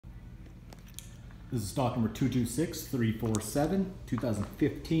This is stock number 226347,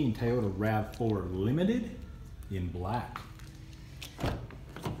 2015 Toyota RAV4 Limited in black.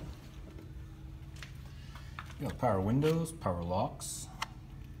 Got power windows, power locks,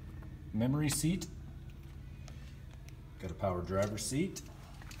 memory seat, got a power driver's seat,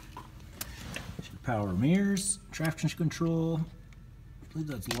 power mirrors, traction control, I believe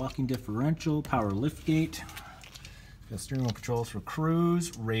that's locking differential, power lift gate, got steering wheel controls for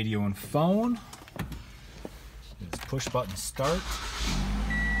cruise, radio and phone. This push button start.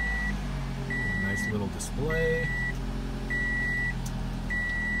 Nice little display.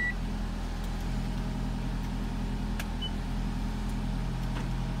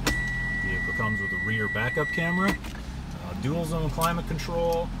 Vehicle comes with a rear backup camera, dual zone climate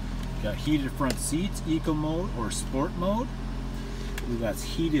control, got heated front seats, eco mode or sport mode. We've got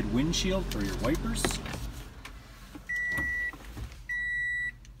heated windshield for your wipers.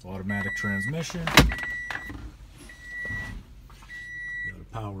 Automatic transmission. Got a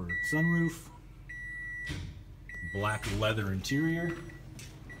power sunroof. Black leather interior.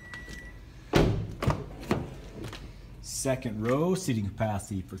 Second row, seating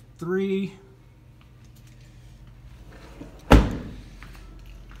capacity for 3.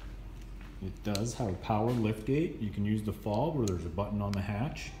 It does have a power lift gate. You can use the fob where there's a button on the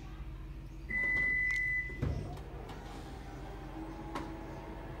hatch.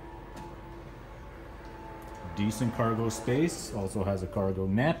 Decent cargo space, also has a cargo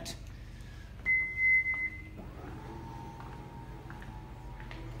net.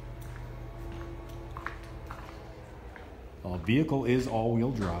 Vehicle is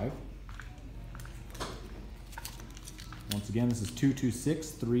all-wheel drive. Once again, this is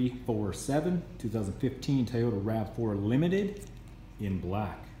 226347, 2015 Toyota RAV4 Limited in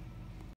black.